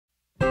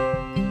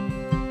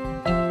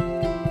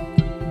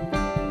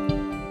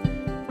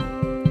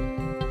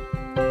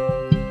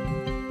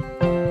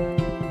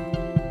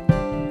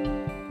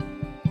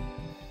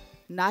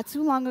Not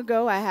too long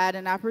ago, I had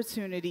an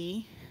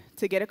opportunity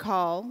to get a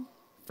call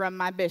from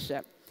my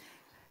bishop,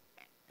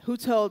 who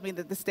told me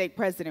that the state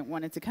president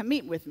wanted to come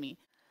meet with me.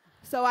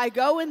 So I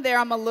go in there,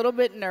 I'm a little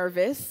bit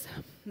nervous,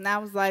 and I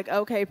was like,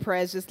 okay,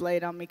 Prez, just lay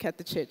it on me, cut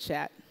the chit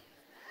chat.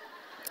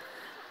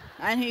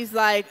 And he's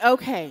like,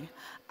 okay,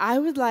 I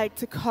would like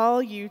to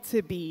call you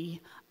to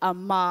be a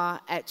ma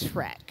at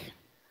Trek.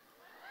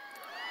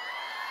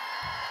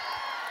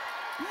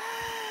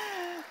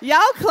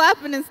 Y'all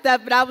clapping and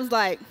stuff, but I was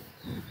like,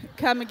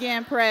 come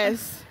again,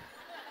 Prez.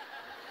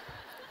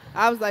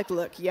 I was like,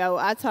 look, yo,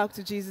 I talked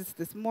to Jesus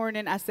this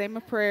morning. I say my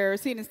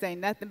prayers. He didn't say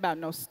nothing about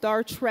no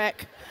Star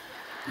Trek,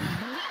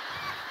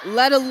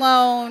 let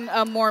alone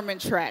a Mormon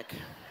trek.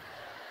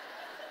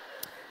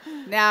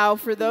 Now,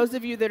 for those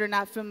of you that are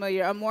not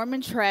familiar, a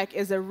Mormon trek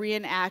is a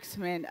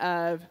reenactment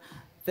of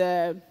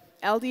the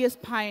LDS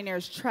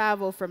pioneers'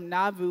 travel from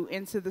Nauvoo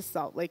into the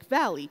Salt Lake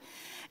Valley.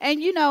 And,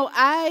 you know,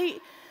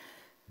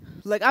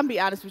 look, I'm gonna be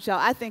honest with y'all,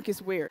 I think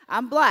it's weird.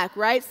 I'm black,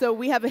 right? So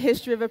we have a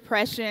history of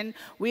oppression,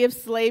 we have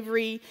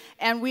slavery,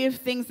 and we have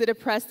things that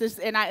oppressed us,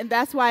 and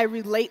that's why I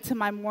relate to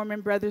my Mormon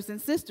brothers and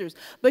sisters.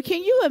 But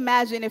can you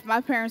imagine if my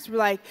parents were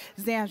like,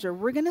 Zandra,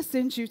 we're gonna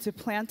send you to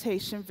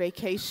plantation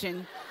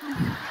vacation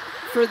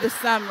for the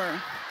summer,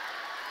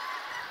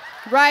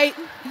 right?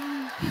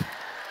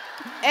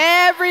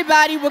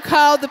 Everybody would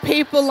call the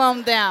people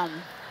on them.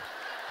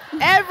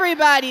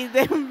 Everybody,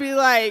 they would be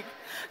like,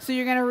 so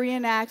you're going to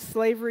reenact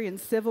slavery and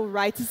civil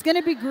rights. It's going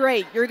to be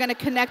great. You're going to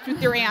connect with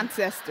your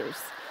ancestors.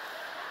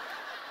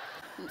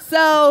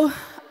 So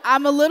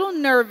I'm a little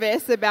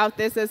nervous about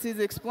this as he's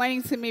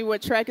explaining to me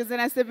what Trek is.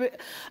 And I said,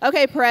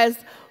 okay, Prez,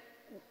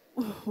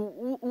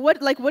 what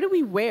do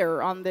we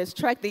wear on this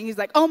Trek thing? He's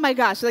like, oh my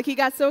gosh, like he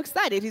got so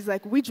excited. He's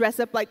like, we dress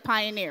up like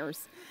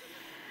pioneers.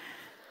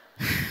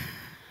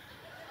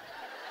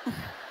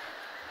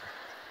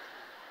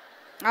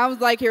 I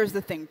was like, here's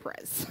the thing,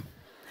 Prez.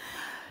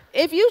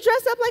 If you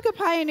dress up like a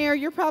pioneer,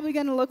 you're probably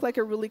going to look like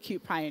a really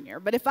cute pioneer.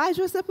 But if I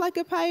dress up like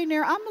a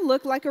pioneer, I'm going to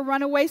look like a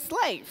runaway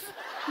slave.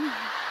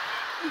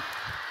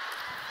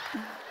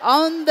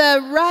 On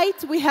the right,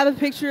 we have a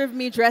picture of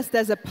me dressed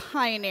as a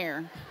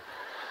pioneer.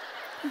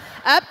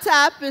 Up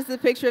top is the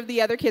picture of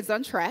the other kids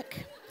on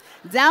Trek.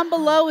 Down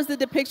below is the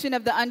depiction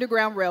of the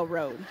Underground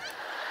Railroad.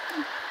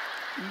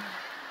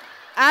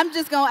 I'm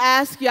just going to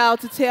ask y'all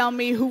to tell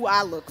me who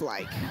I look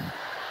like.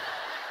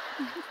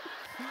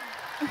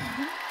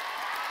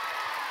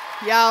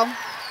 Y'all,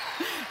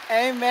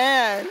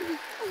 amen.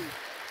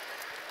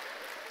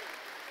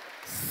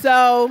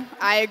 So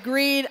I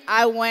agreed,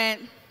 I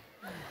went,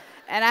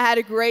 and I had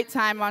a great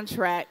time on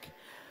Trek.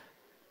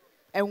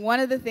 And one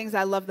of the things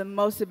I love the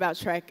most about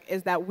Trek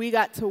is that we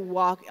got to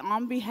walk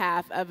on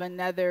behalf of an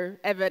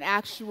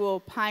actual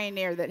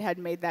pioneer that had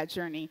made that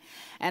journey.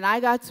 And I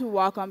got to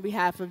walk on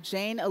behalf of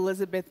Jane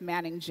Elizabeth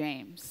Manning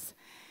James.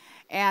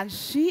 And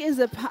she is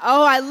oh,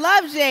 I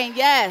love Jane,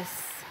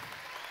 yes.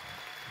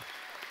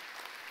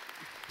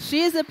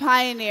 She is a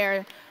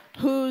pioneer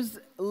whose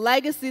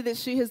legacy that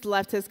she has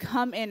left has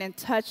come in and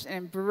touched and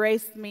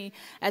embraced me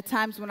at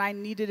times when I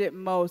needed it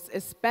most,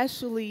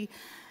 especially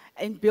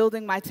in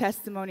building my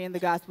testimony in the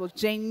gospel.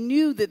 Jane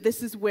knew that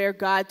this is where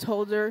God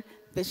told her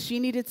that she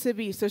needed to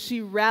be. So she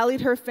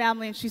rallied her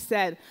family and she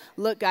said,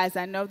 look, guys,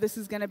 I know this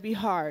is going to be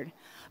hard,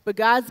 but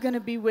God's going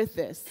to be with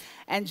this.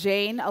 And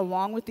Jane,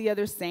 along with the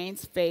other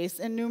saints, faced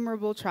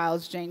innumerable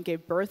trials. Jane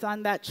gave birth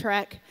on that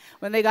trek.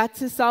 When they got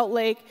to Salt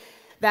Lake,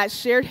 that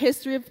shared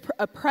history of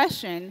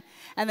oppression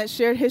and that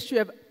shared history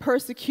of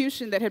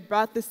persecution that had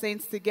brought the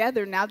saints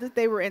together, now that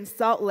they were in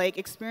Salt Lake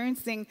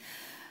experiencing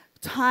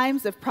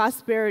times of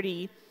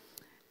prosperity,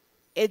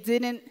 it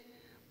didn't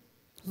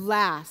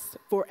last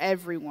for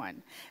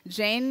everyone.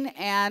 Jane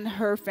and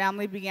her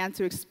family began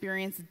to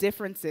experience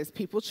differences.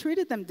 People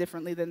treated them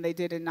differently than they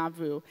did in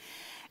Nauvoo.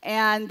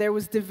 And there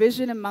was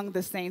division among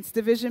the saints,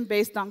 division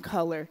based on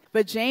color.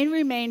 But Jane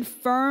remained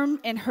firm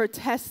in her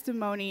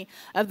testimony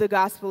of the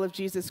gospel of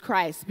Jesus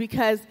Christ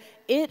because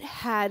it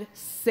had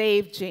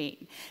saved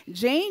Jane.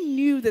 Jane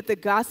knew that the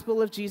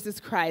gospel of Jesus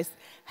Christ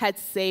had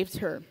saved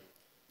her.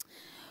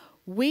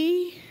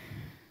 We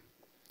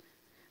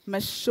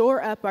must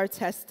shore up our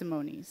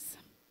testimonies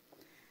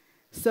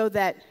so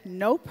that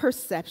no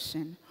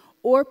perception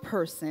or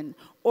person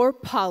or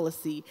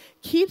policy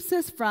keeps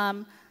us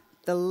from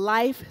the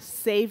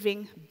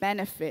life-saving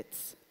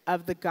benefits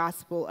of the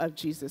gospel of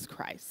Jesus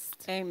Christ.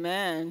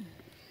 Amen.